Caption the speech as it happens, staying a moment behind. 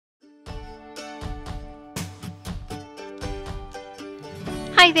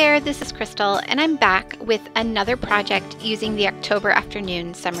Hi there, this is Crystal, and I'm back with another project using the October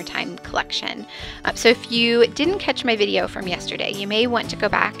Afternoon Summertime Collection. So if you didn't catch my video from yesterday, you may want to go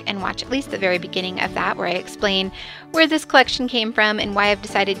back and watch at least the very beginning of that, where I explain where this collection came from and why I've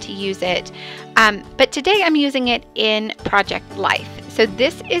decided to use it. But today I'm using it in Project Life. So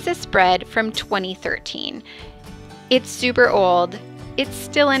this is a spread from 2013. It's super old, it's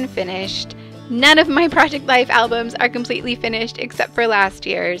still unfinished. None of my Project Life albums are completely finished except for last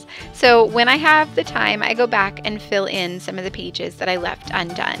year's. So when I have the time, I go back and fill in some of the pages that I left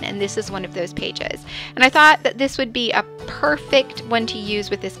undone. And this is one of those pages. And I thought that this would be a perfect one to use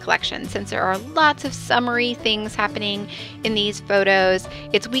with this collection, since there are lots of summery things happening in these photos.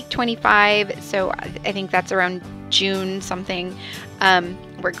 It's week 25, so I think that's around June something.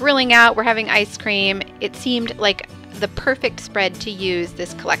 We're grilling out, we're having ice cream. It seemed like the perfect spread to use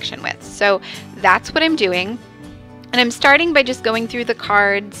this collection with. So that's what I'm doing. And I'm starting by just going through the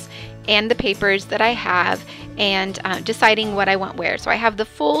cards and the papers that I have and deciding what I want where. So I have the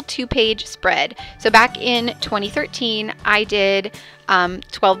full 2-page spread. So back in 2013, I did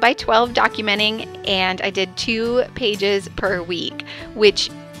 12 by 12 documenting, and I did 2 pages per week, which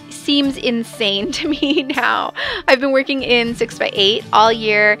seems insane to me now. I've been working in 6 by 8 all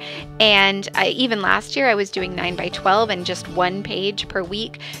year, and even last year I was doing 9 by 12 and just 1 page per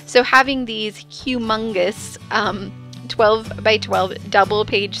week. So having these humongous 12 by 12 double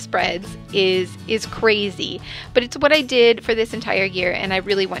page spreads is crazy, but it's what I did for this entire year, and I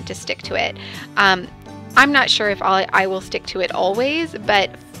really want to stick to it. I'm not sure if I will stick to it always, but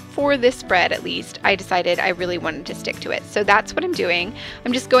for this spread at least, I decided I really wanted to stick to it. So that's what I'm doing.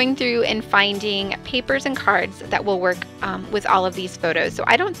 I'm just going through and finding papers and cards that will work with all of these photos. So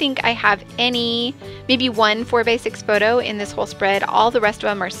I don't think I have any, maybe one 4x6 photo in this whole spread. All the rest of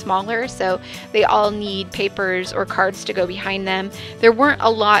them are smaller, so they all need papers or cards to go behind them. There weren't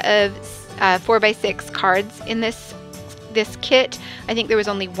a lot of 4x6 cards in this kit. I think there was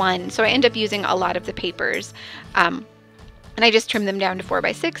only one, so I end up using a lot of the papers. And I just trim them down to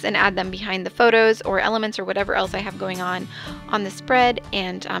 4x6 and add them behind the photos or elements or whatever else I have going on the spread,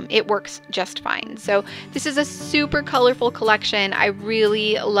 and it works just fine. So this is a super colorful collection. I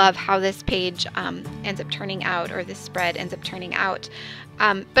really love how this page ends up turning out, or this spread ends up turning out.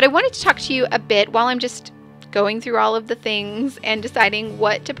 But I wanted to talk to you a bit while I'm just going through all of the things and deciding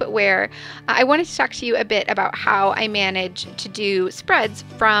what to put where. I wanted to talk to you a bit about how I managed to do spreads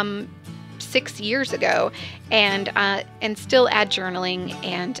from 6 years ago and still add journaling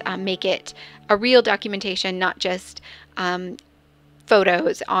and make it a real documentation, not just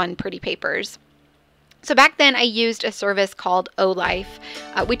photos on pretty papers. So back then I used a service called O-Life,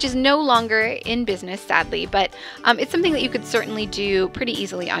 which is no longer in business, sadly, but it's something that you could certainly do pretty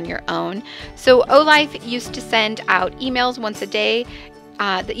easily on your own. So O-Life used to send out emails once a day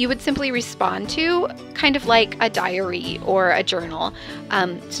that you would simply respond to, kind of like a diary or a journal.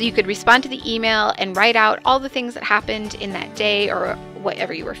 So you could respond to the email and write out all the things that happened in that day, or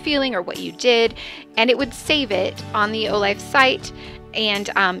whatever you were feeling or what you did, and it would save it on the O-Life site,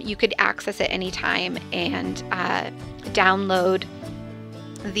 and you could access it anytime and download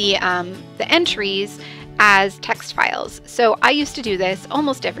the entries as text files. So I used to do this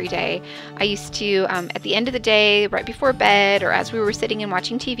almost every day. I used to, at the end of the day, right before bed, or as we were sitting and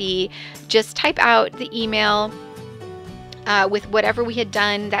watching TV, just type out the email with whatever we had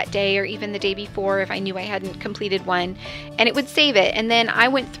done that day, or even the day before if I knew I hadn't completed one, and it would save it. And then I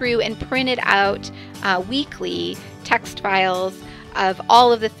went through and printed out weekly text files of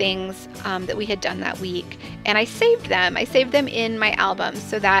all of the things that we had done that week, and I saved them. I saved them in my album,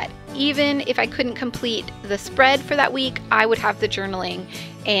 so that even if I couldn't complete the spread for that week, I would have the journaling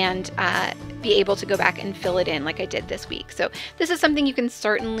and be able to go back and fill it in like I did this week. So this is something you can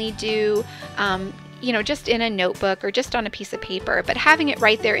certainly do, you know, just in a notebook or just on a piece of paper, but having it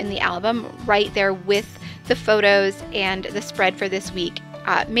right there in the album, right there with the photos and the spread for this week,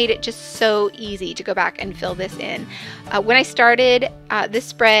 made it just so easy to go back and fill this in. When I started this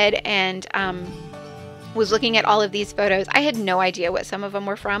spread and was looking at all of these photos, I had no idea what some of them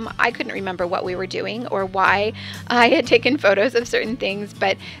were from. I couldn't remember what we were doing or why I had taken photos of certain things,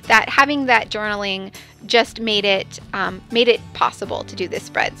 but having that journaling just made it possible to do this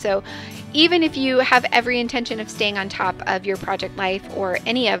spread. So even if you have every intention of staying on top of your Project Life or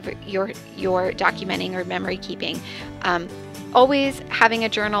any of your documenting or memory keeping, always having a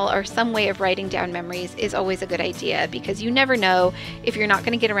journal or some way of writing down memories is always a good idea, because you never know if you're not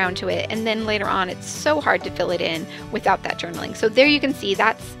going to get around to it, and then later on it's so hard to fill it in without that journaling. So there you can see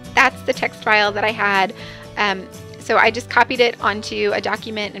that's the text file that I had. So I just copied it onto a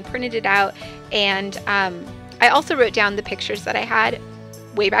document and printed it out, and I also wrote down the pictures that I had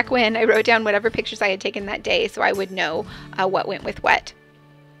way back when. I wrote down whatever pictures I had taken that day so I would know what went with what.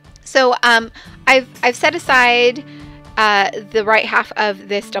 So I've set aside the right half of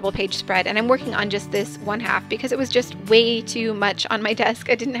this double page spread, and I'm working on just this one half because it was just way too much on my desk.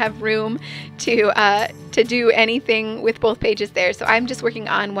 I didn't have room to do anything with both pages there, so I'm just working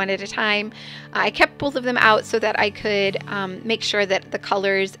on one at a time. I kept both of them out so that I could make sure that the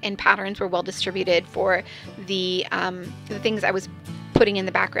colors and patterns were well distributed for the things I was putting in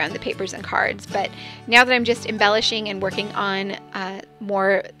the background, the papers and cards. But now that I'm just embellishing and working on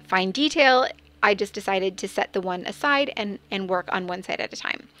more fine detail, I just decided to set the one aside and work on one side at a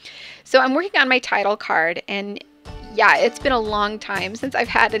time. So I'm working on my title card, and yeah, it's been a long time since I've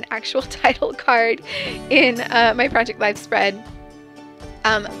had an actual title card in my Project Live spread.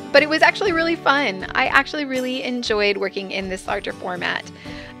 But it was actually really fun. I actually really enjoyed working in this larger format.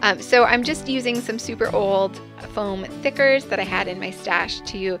 So I'm just using some super old foam thickers that I had in my stash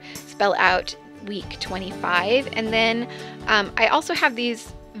to spell out week 25. And then I also have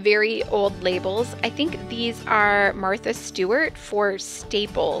these very old labels. I think these are Martha Stewart for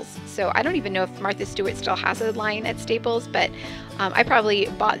Staples. So I don't even know if Martha Stewart still has a line at Staples, but I probably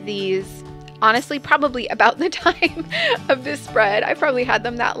bought these, honestly, probably about the time of this spread. I probably had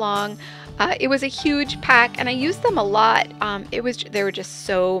them that long. It was a huge pack, and I used them a lot. There were just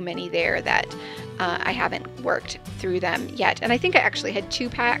so many there that I haven't worked through them yet. And I think I actually had 2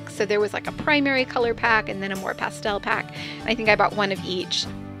 packs. So there was like a primary color pack and then a more pastel pack. And I think I bought one of each.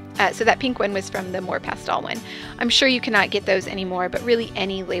 So that pink one was from the more pastel one. I'm sure you cannot get those anymore, but really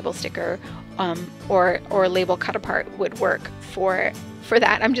any label sticker or label cut apart would work for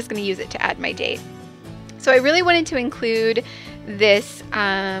that. I'm just going to use it to add my date. So I really wanted to include this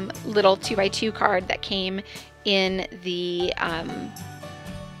little 2x2 card that came in the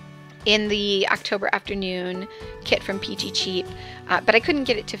October afternoon kit from Peachy Cheap, but I couldn't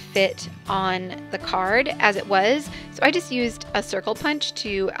get it to fit on the card as it was, so I just used a circle punch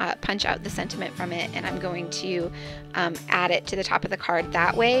to punch out the sentiment from it, and I'm going to add it to the top of the card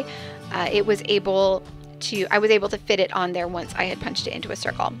that way. I was able to fit it on there once I had punched it into a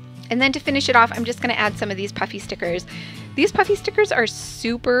circle. And then to finish it off, I'm just going to add some of these puffy stickers. These puffy stickers are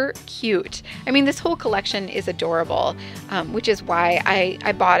super cute. I mean, this whole collection is adorable, which is why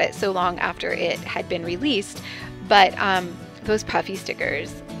I bought it so long after it had been released. But those puffy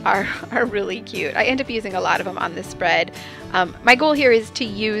stickers are really cute. I end up using a lot of them on this spread. My goal here is to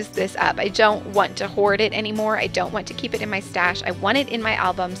use this up. I don't want to hoard it anymore. I don't want to keep it in my stash. I want it in my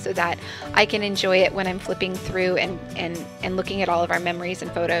album so that I can enjoy it when I'm flipping through and looking at all of our memories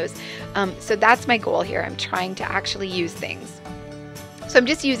and photos. So that's my goal here. I'm trying to actually use things. So I'm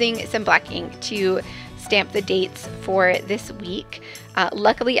just using some black ink to stamp the dates for this week.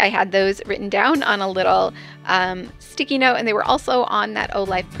 Luckily, I had those written down on a little sticky note, and they were also on that O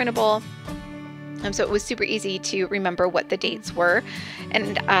Life printable. So it was super easy to remember what the dates were.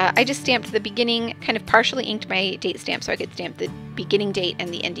 And I just stamped the beginning, kind of partially inked my date stamp so I could stamp the beginning date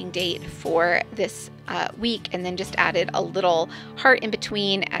and the ending date for this week, and then just added a little heart in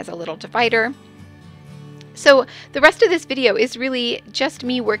between as a little divider. So the rest of this video is really just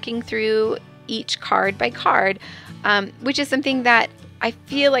me working through each card by card, which is something that I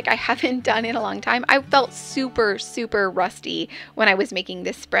feel like I haven't done in a long time. I felt super, super rusty when I was making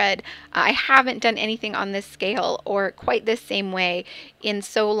this spread. I haven't done anything on this scale or quite this same way in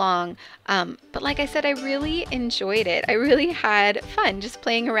so long. But like I said, I really enjoyed it. I really had fun just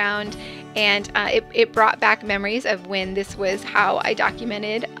playing around, and it brought back memories of when this was how I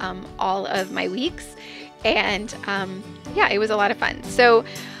documented all of my weeks. And yeah, it was a lot of fun. So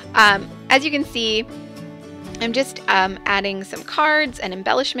as you can see, I'm just adding some cards and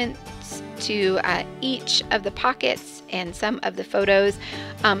embellishments to each of the pockets and some of the photos.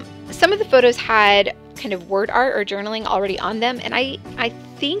 Some of the photos had kind of word art or journaling already on them, and I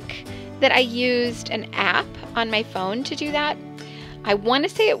think that I used an app on my phone to do that. I want to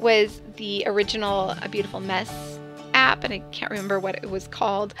say it was the original A Beautiful Mess app, and I can't remember what it was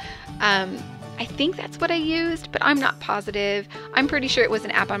called. I think that's what I used, but I'm not positive. I'm pretty sure it was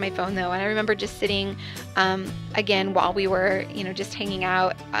an app on my phone though, and I remember just sitting again while we were, just hanging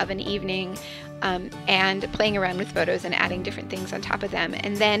out of an evening and playing around with photos and adding different things on top of them.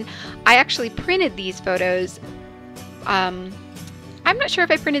 And then I actually printed these photos. I'm not sure if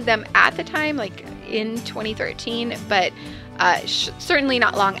I printed them at the time, like in 2013, but certainly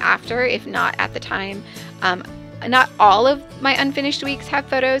not long after, if not at the time. Not all of my unfinished weeks have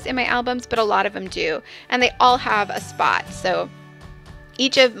photos in my albums, but a lot of them do, and they all have a spot. So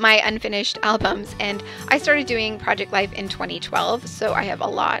each of my unfinished albums, and I started doing Project Life in 2012, so I have a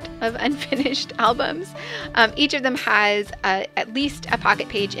lot of unfinished albums. Each of them has at least a pocket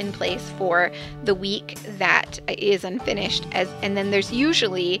page in place for the week that is unfinished, and then there's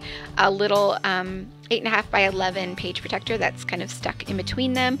usually a little 8.5 by 11 page protector that's kind of stuck in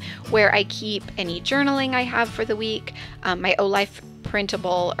between them, where I keep any journaling I have for the week, my O-Life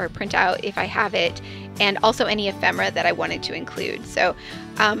printable or printout if I have it, and also any ephemera that I wanted to include. So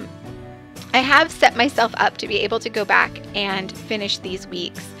I have set myself up to be able to go back and finish these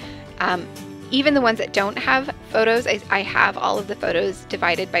weeks. Even the ones that don't have photos, I have all of the photos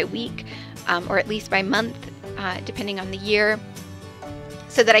divided by week, or at least by month, depending on the year,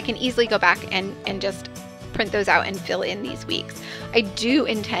 so that I can easily go back and just print those out and fill in these weeks. I do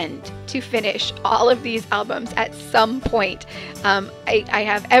intend to finish all of these albums at some point. I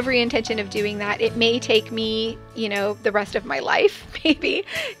have every intention of doing that. It may take me, the rest of my life maybe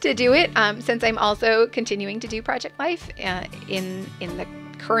to do it, since I'm also continuing to do Project Life in the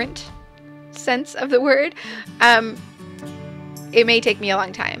current sense of the word. It may take me a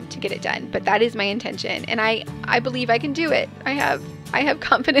long time to get it done, but that is my intention, and I believe I can do it. I have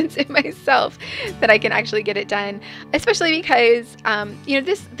confidence in myself that I can actually get it done, especially because,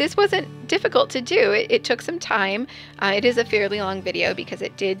 this wasn't difficult to do. It took some time. It is a fairly long video because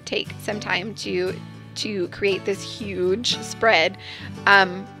it did take some time to create this huge spread.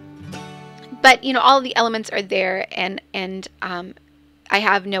 But, all the elements are there, and I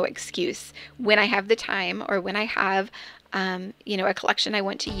have no excuse when I have the time, or when I have a collection I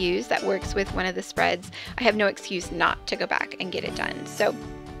want to use that works with one of the spreads. I have no excuse not to go back and get it done. So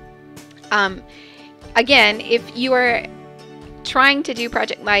again, if you are trying to do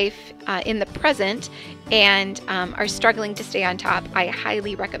Project Life in the present and are struggling to stay on top, I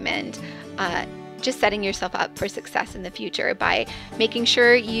highly recommend just setting yourself up for success in the future by making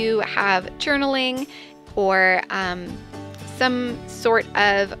sure you have journaling or some sort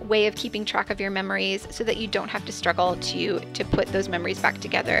of way of keeping track of your memories, so that you don't have to struggle to put those memories back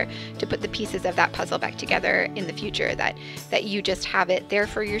together, to put the pieces of that puzzle back together in the future, that you just have it there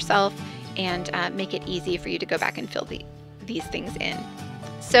for yourself and make it easy for you to go back and fill these things in.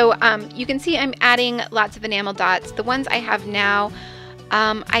 So you can see I'm adding lots of enamel dots. The ones I have now,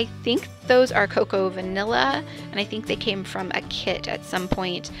 I think those are Cocoa Vanilla, and I think they came from a kit at some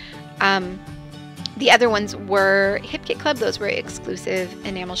point. The other ones were Hip Kit Club. Those were exclusive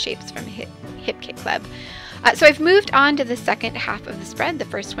enamel shapes from Hip Kit Club. So I've moved on to the second half of the spread. The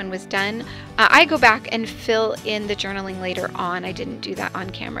first one was done. I go back and fill in the journaling later on. I didn't do that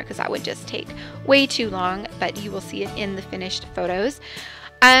on camera because that would just take way too long, but you will see it in the finished photos.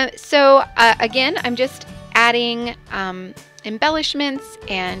 Again, I'm just adding embellishments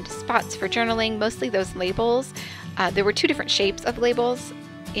and spots for journaling, mostly those labels. There were two different shapes of labels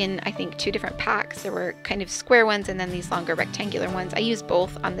in, I think, two different packs. There were kind of square ones and then these longer rectangular ones. I used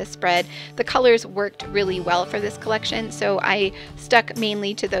both on this spread. The colors worked really well for this collection, so I stuck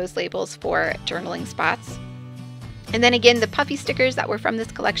mainly to those labels for journaling spots. And then again, the puffy stickers that were from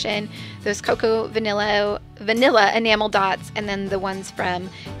this collection, those Cocoa Vanilla enamel dots, and then the ones from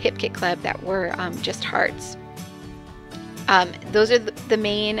Hip Kit Club that were just hearts. Those are the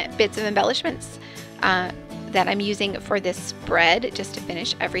main bits of embellishments that I'm using for this spread, just to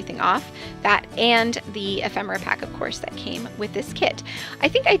finish everything off. That and the ephemera pack, of course, that came with this kit. I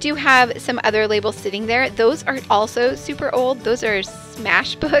think I do have some other labels sitting there. Those are also super old. Those are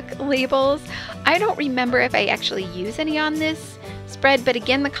Smashbook labels. I don't remember if I actually use any on this spread, but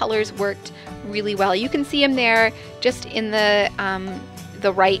again, the colors worked really well. You can see them there just in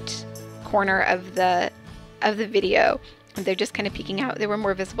the right corner of the video. They're just kind of peeking out. They were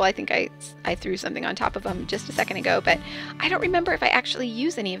more visible. I think I threw something on top of them just a second ago, but I don't remember if I actually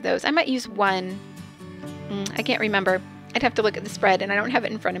use any of those. I might use one. I can't remember. I'd have to look at the spread, and I don't have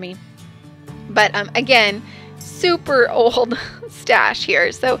it in front of me. But again, super old stash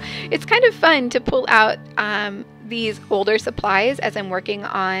here. So it's kind of fun to pull out these older supplies as I'm working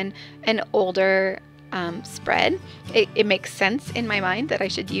on an older spread. It makes sense in my mind that I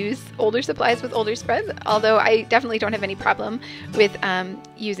should use older supplies with older spreads, although I definitely don't have any problem with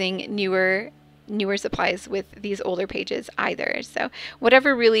using newer supplies with these older pages either. So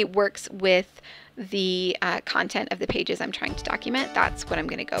whatever really works with the content of the pages I'm trying to document, that's what I'm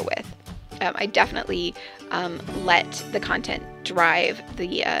going to go with. I definitely let the content drive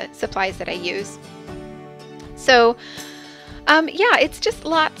the supplies that I use. So yeah, it's just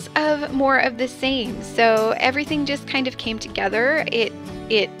lots of more of the same. So everything just kind of came together.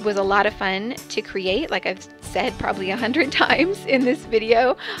 It was a lot of fun to create, like I've said probably 100 times in this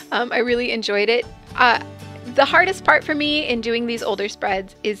video. I really enjoyed it. The hardest part for me in doing these older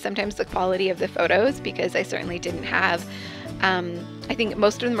spreads is sometimes the quality of the photos, because I certainly didn't have, I think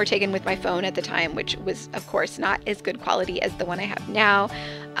most of them were taken with my phone at the time, which was of course not as good quality as the one I have now.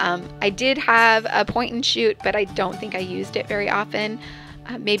 I did have a point and shoot, but I don't think I used it very often.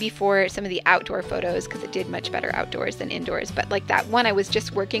 Maybe for some of the outdoor photos, because it did much better outdoors than indoors. But like that one I was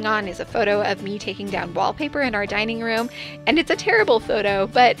just working on is a photo of me taking down wallpaper in our dining room, and it's a terrible photo,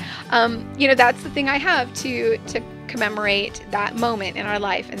 but you know, that's the thing I have to commemorate that moment in our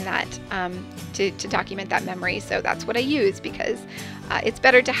life, and that to document that memory. So that's what I use, because it's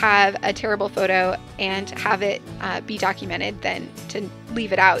better to have a terrible photo and have it be documented than to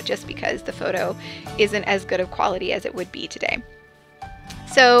leave it out just because the photo isn't as good of quality as it would be today.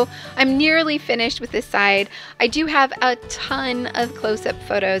 So I'm nearly finished with this side. I do have a ton of close-up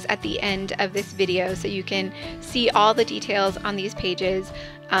photos at the end of this video, so you can see all the details on these pages.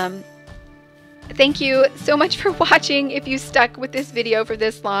 Thank you so much for watching. If you stuck with this video for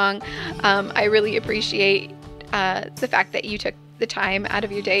this long, I really appreciate the fact that you took the time out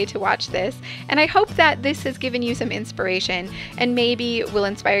of your day to watch this, and I hope that this has given you some inspiration and maybe will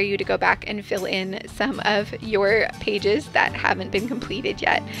inspire you to go back and fill in some of your pages that haven't been completed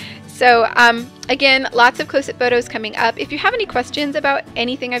yet. So again, lots of close-up photos coming up. If you have any questions about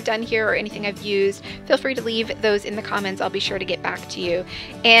anything I've done here or anything I've used, feel free to leave those in the comments. I'll be sure to get back to you.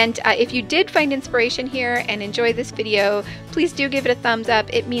 And if you did find inspiration here and enjoy this video, please do give it a thumbs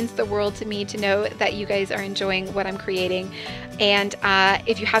up. It means the world to me to know that you guys are enjoying what I'm creating. And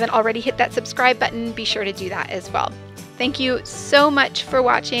if you haven't already hit that subscribe button, be sure to do that as well. Thank you so much for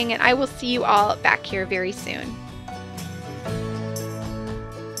watching, and I will see you all back here very soon.